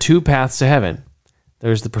 There are 2 paths to heaven.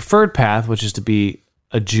 There's the preferred path, which is to be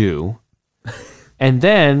a Jew. And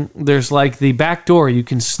then there's like the back door you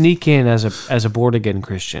can sneak in as a born again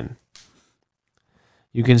Christian.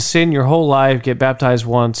 You can sin your whole life, get baptized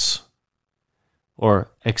once,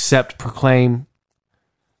 or proclaim,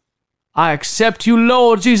 I accept you,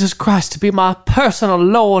 Lord Jesus Christ, to be my personal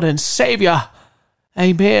Lord and Savior.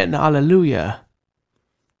 Amen. Hallelujah.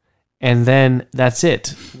 And then that's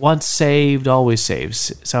it. Once saved, always saved.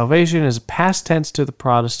 Salvation is past tense to the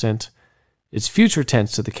Protestant. It's future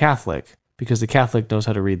tense to the Catholic, because the Catholic knows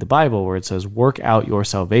how to read the Bible, where it says, work out your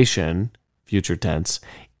salvation, future tense,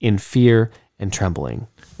 in fear and trembling.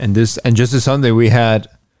 And just this Sunday we had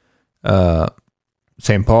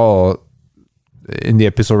St. Paul in the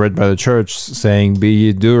epistle read by the church saying, be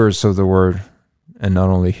ye doers of the word and not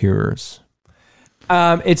only hearers.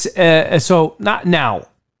 So not now.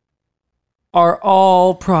 Are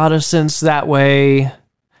all Protestants that way?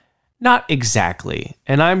 Not exactly.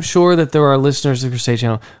 And I'm sure that there are listeners of the Crusade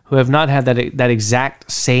Channel who have not had that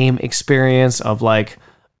exact same experience of like,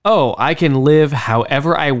 oh, I can live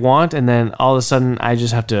however I want, and then all of a sudden I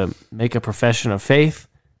just have to make a profession of faith,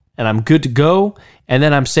 and I'm good to go, and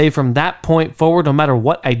then I'm saved from that point forward. No matter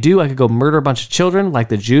what I do, I could go murder a bunch of children like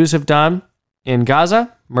the Jews have done in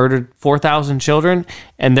Gaza, murdered 4,000 children,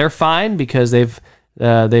 and they're fine because they've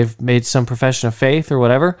made some profession of faith or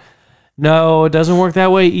whatever. No, it doesn't work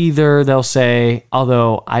that way either, they'll say,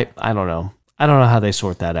 although I don't know. I don't know how they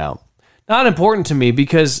sort that out. Not important to me,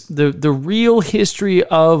 because the real history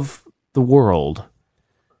of the world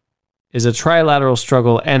is a trilateral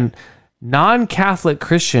struggle, and non-Catholic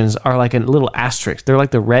Christians are like a little asterisk. They're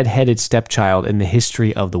like the red-headed stepchild in the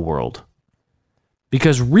history of the world.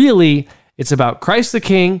 Because really, it's about Christ the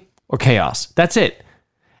King or chaos. That's it.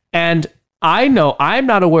 And I know I'm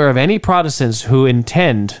not aware of any Protestants who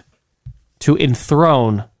intend to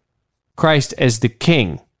enthrone Christ as the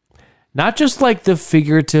king. Not just like the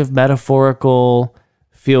figurative, metaphorical,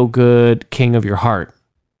 feel-good king of your heart.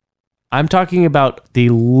 I'm talking about the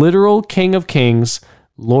literal King of Kings,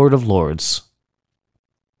 Lord of Lords.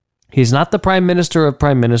 He's not the Prime Minister of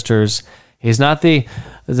Prime Ministers. He's not the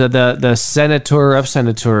Senator of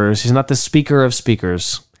Senators. He's not the Speaker of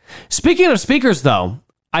Speakers. Speaking of speakers, though,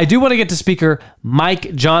 I do want to get to Speaker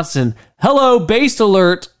Mike Johnson. Hello, Based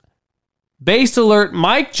Alert. Based Alert,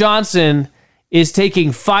 Mike Johnson is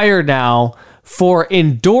taking fire now for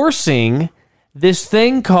endorsing this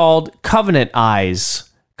thing called Covenant Eyes.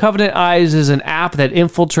 Covenant Eyes is an app that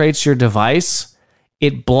infiltrates your device.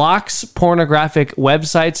 It blocks pornographic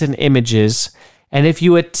websites and images, and if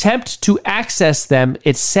you attempt to access them,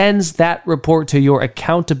 it sends that report to your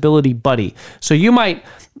accountability buddy. So you might,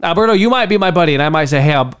 Alberto, you might be my buddy, and I might say,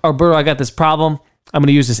 hey, Alberto, I got this problem. I'm going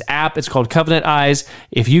to use this app. It's called Covenant Eyes.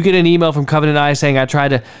 If you get an email from Covenant Eyes saying I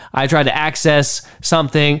tried to access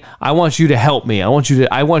something, I want you to help me. I want you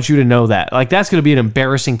to know that. Like, that's going to be an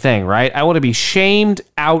embarrassing thing, right? I want to be shamed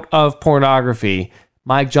out of pornography.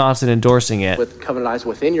 Mike Johnson endorsing it. With Covenant Eyes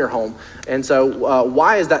within your home. And so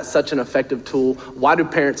why is that such an effective tool? Why do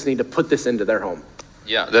parents need to put this into their home?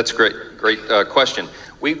 Yeah, that's great question.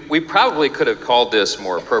 We probably could have called this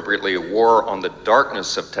more appropriately a war on the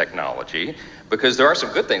darkness of technology, because there are some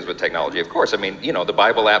good things with technology, of course. I mean, the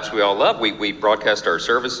Bible apps we all love. We broadcast our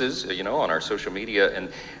services, on our social media, and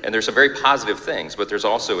there's some very positive things, but there's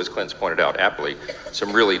also, as Clint's pointed out aptly,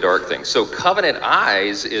 some really dark things. So Covenant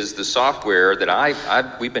Eyes is the software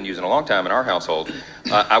that we've been using a long time in our household.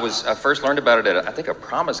 I first learned about it at, I think, a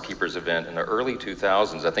Promise Keepers event in the early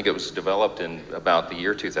 2000s. I think it was developed in about the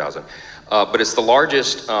year 2000. But it's the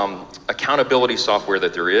largest accountability software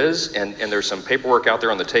that there is, and there's some paperwork out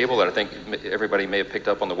there on the table that I think everybody may have picked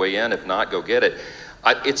up on the way in. If not, go get it.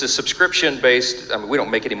 It's a subscription-based. I mean, we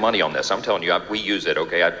don't make any money on this. I'm telling you, we use it.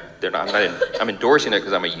 Okay, I'm endorsing it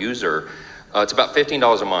because I'm a user. It's about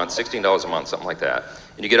 $15 a month, $16 a month, something like that.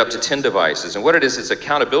 And you get up to 10 devices. And what it is, it's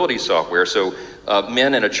accountability software. So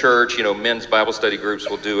men in a church, men's Bible study groups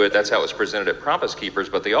will do it. That's how it's presented at Promise Keepers.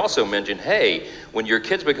 But they also mention, hey, when your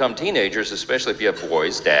kids become teenagers, especially if you have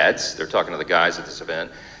boys, dads, they're talking to the guys at this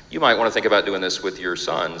event, you might want to think about doing this with your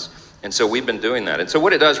sons. And so we've been doing that. And so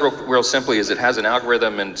what it does real simply is it has an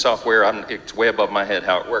algorithm and software. It's way above my head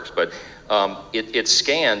how it works, but it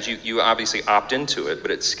scans. You obviously opt into it, but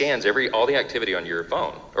it scans all the activity on your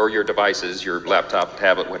phone or your devices, your laptop,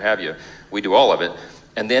 tablet, what have you. We do all of it.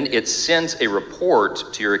 And then it sends a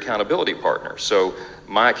report to your accountability partner. So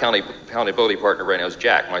my accountability partner right now is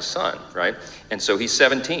Jack, my son, right? And so he's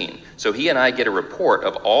 17. So he and I get a report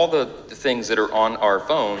of all the things that are on our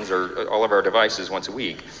phones or all of our devices once a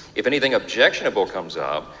week. If anything objectionable comes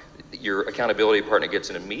up, your accountability partner gets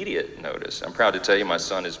an immediate notice. I'm proud to tell you my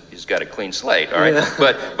son he's got a clean slate, all right?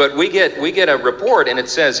 Yeah. But we get a report and it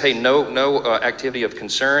says, hey, no activity of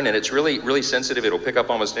concern, and it's really sensitive. It'll pick up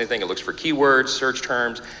almost anything. It looks for keywords, search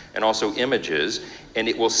terms, and also images, and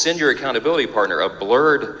it will send your accountability partner a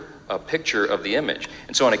blurred picture of the image.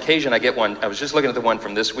 And so on occasion I get one. I was just looking at the one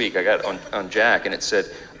from this week I got on Jack, and it said,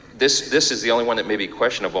 This is the only one that may be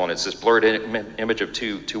questionable, and it's this blurred image of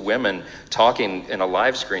two women talking in a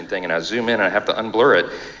live screen thing, and I zoom in and I have to unblur it,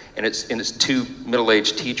 and it's two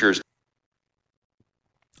middle-aged teachers.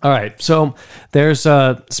 All right, so there's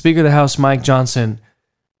Speaker of the House Mike Johnson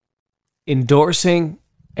endorsing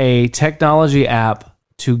a technology app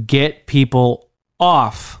to get people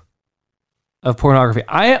off of pornography.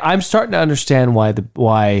 I'm starting to understand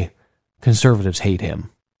why conservatives hate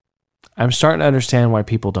him. I'm starting to understand why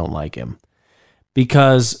people don't like him,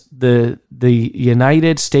 because the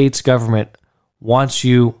United States government wants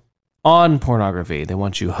you on pornography. They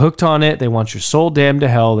want you hooked on it. They want your soul damned to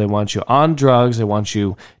hell. They want you on drugs. They want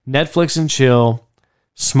you Netflix and chill,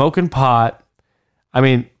 smoking pot. I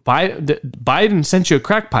mean, Biden sent you a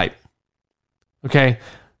crack pipe. Okay,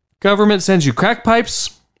 government sends you crack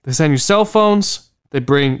pipes. They send you cell phones. They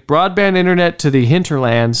bring broadband internet to the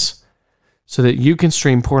hinterlands so that you can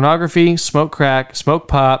stream pornography, smoke crack, smoke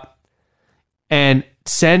pot, and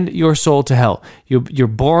send your soul to hell. You're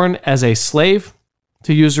born as a slave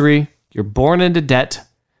to usury. You're born into debt.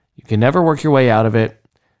 You can never work your way out of it.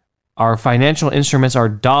 Our financial instruments, our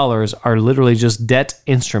dollars, are literally just debt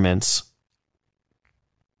instruments.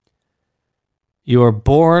 You are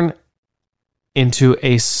born into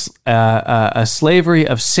a slavery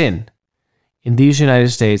of sin in these United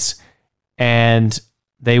States, and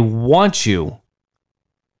they want you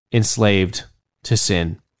enslaved to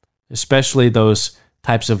sin, especially those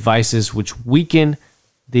types of vices which weaken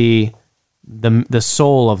the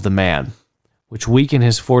soul of the man, which weaken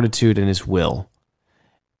his fortitude and his will,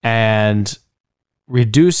 and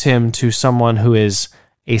reduce him to someone who is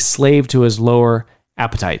a slave to his lower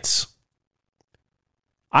appetites.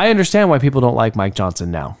 I understand why people don't like Mike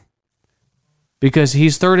Johnson now, because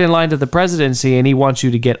he's third in line to the presidency and he wants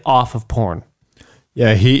you to get off of porn.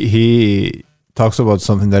 Yeah, he talks about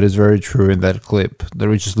something that is very true in that clip that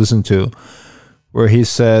we just listened to, where he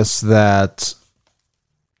says that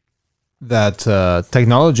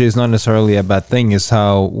technology is not necessarily a bad thing, it's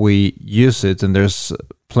how we use it, and there's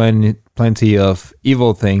plenty of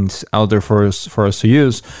evil things out there for us to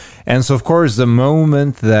use. And so, of course, the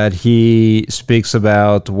moment that he speaks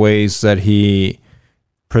about ways that he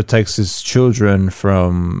protects his children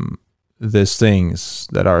from these things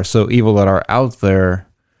that are so evil that are out there,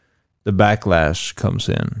 the backlash comes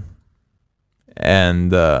in,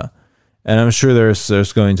 and I'm sure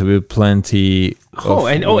there's going to be plenty.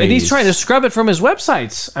 And he's trying to scrub it from his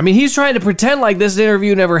websites. I mean, he's trying to pretend like this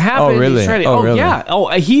interview never happened. Oh, really? He's trying to, really?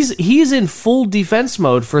 Yeah. He's in full defense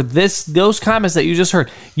mode for those comments that you just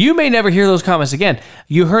heard. You may never hear those comments again.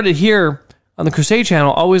 You heard it here on the Crusade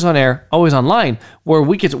channel, always on air, always online, where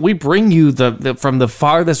we bring you the from the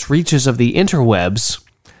farthest reaches of the interwebs,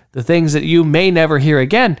 the things that you may never hear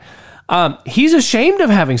again. He's ashamed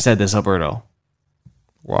of having said this, Alberto.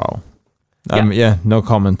 Wow. Yeah, no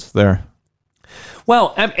comment there.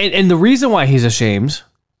 Well, and the reason why he's ashamed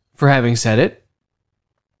for having said it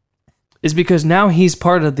is because now he's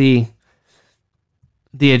part of the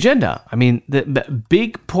agenda. I mean, the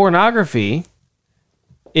big pornography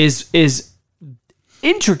is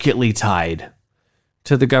intricately tied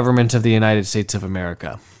to the government of the United States of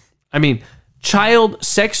America. I mean, child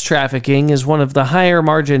sex trafficking is one of the higher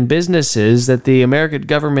margin businesses that the American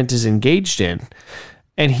government is engaged in.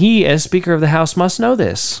 And he, as Speaker of the House, must know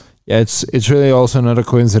this. Yeah, it's really also not a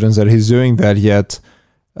coincidence that he's doing that yet.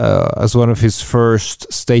 As one of his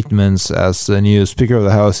first statements as the new Speaker of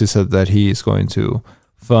the House, he said that he is going to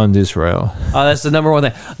fund Israel. That's the number one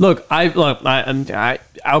thing. Look,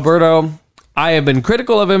 Alberto, I have been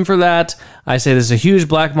critical of him for that. I say there's a huge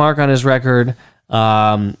black mark on his record.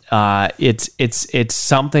 It's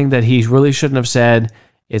something that he really shouldn't have said.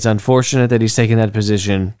 It's unfortunate that he's taken that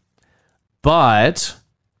position, but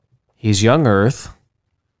he's young Earth.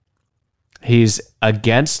 He's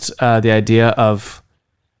against the idea of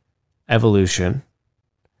evolution.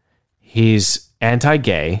 He's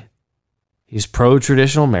anti-gay. He's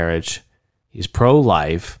pro-traditional marriage. He's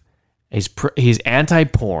pro-life. He's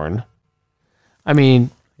anti-porn. I mean,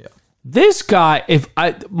 this guy.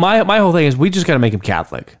 My whole thing is we just got to make him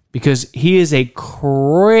Catholic, because he is a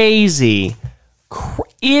crazy,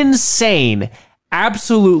 insane,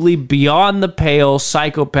 absolutely beyond the pale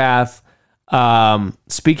psychopath,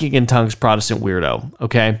 speaking in tongues Protestant weirdo.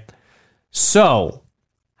 Okay, so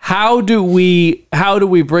How do we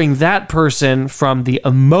bring that person from the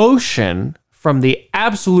emotion, from the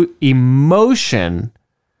absolute emotion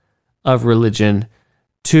of religion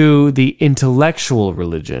to the intellectual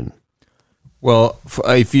religion? Well,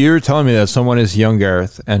 if you're telling me that someone is young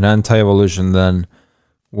Gareth and anti-evolution, then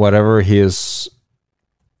whatever his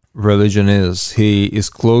religion is, he is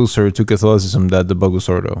closer to Catholicism than the Bogus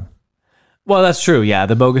Ordo. Well, that's true. Yeah,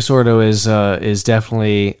 the Bogus Ordo is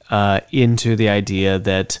definitely into the idea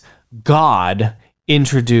that God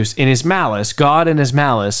introduced in his malice. God in his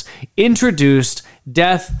malice introduced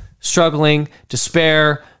death, struggling,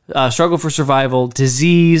 despair, struggle for survival,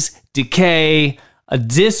 disease, decay, a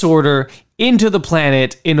disorder into the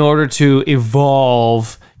planet in order to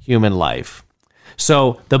evolve human life.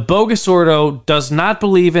 So the Bogus Ordo does not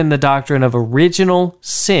believe in the doctrine of original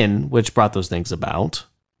sin, which brought those things about.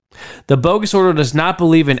 The Bogus Ordo does not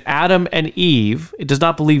believe in Adam and Eve. It does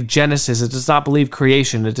not believe Genesis. It does not believe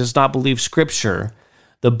creation. It does not believe Scripture.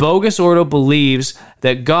 The Bogus Ordo believes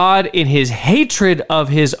that God, in his hatred of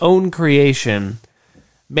his own creation,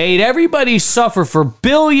 made everybody suffer for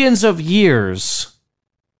billions of years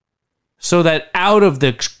so that out of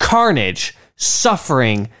the carnage,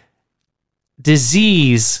 suffering,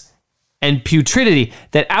 disease, and putridity,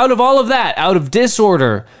 that out of all of that, out of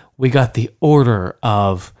disorder, we got the order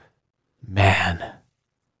of man.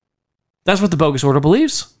 That's what the Bogus Ordo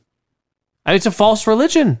believes. I mean, it's a false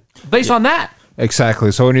religion based on that.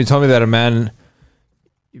 Exactly. So when you tell me that a man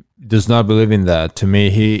does not believe in that, to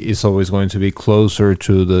me, he is always going to be closer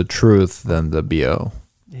to the truth than the BO.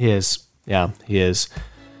 He is. Yeah, he is.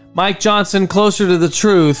 Mike Johnson, closer to the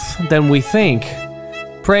truth than we think.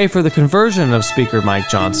 Pray for the conversion of Speaker Mike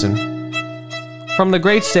Johnson from the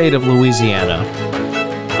great state of Louisiana.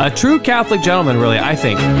 A true Catholic gentleman, really, I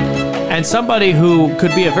think. And somebody who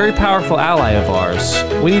could be a very powerful ally of ours.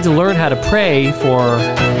 We need to learn how to pray for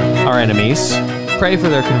our enemies, pray for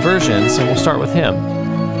their conversions, and we'll start with him.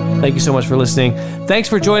 Thank you so much for listening. Thanks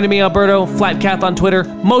for joining me, Alberto. Flatcath on Twitter,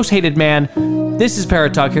 most hated man. This is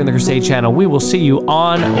Parrott Talk here on the Crusade Channel. We will see you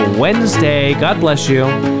on Wednesday. God bless you.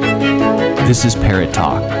 This is Parrott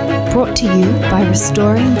Talk. Brought to you by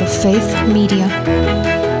Restoring the Faith Media.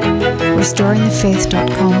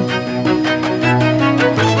 RestoringTheFaith.com.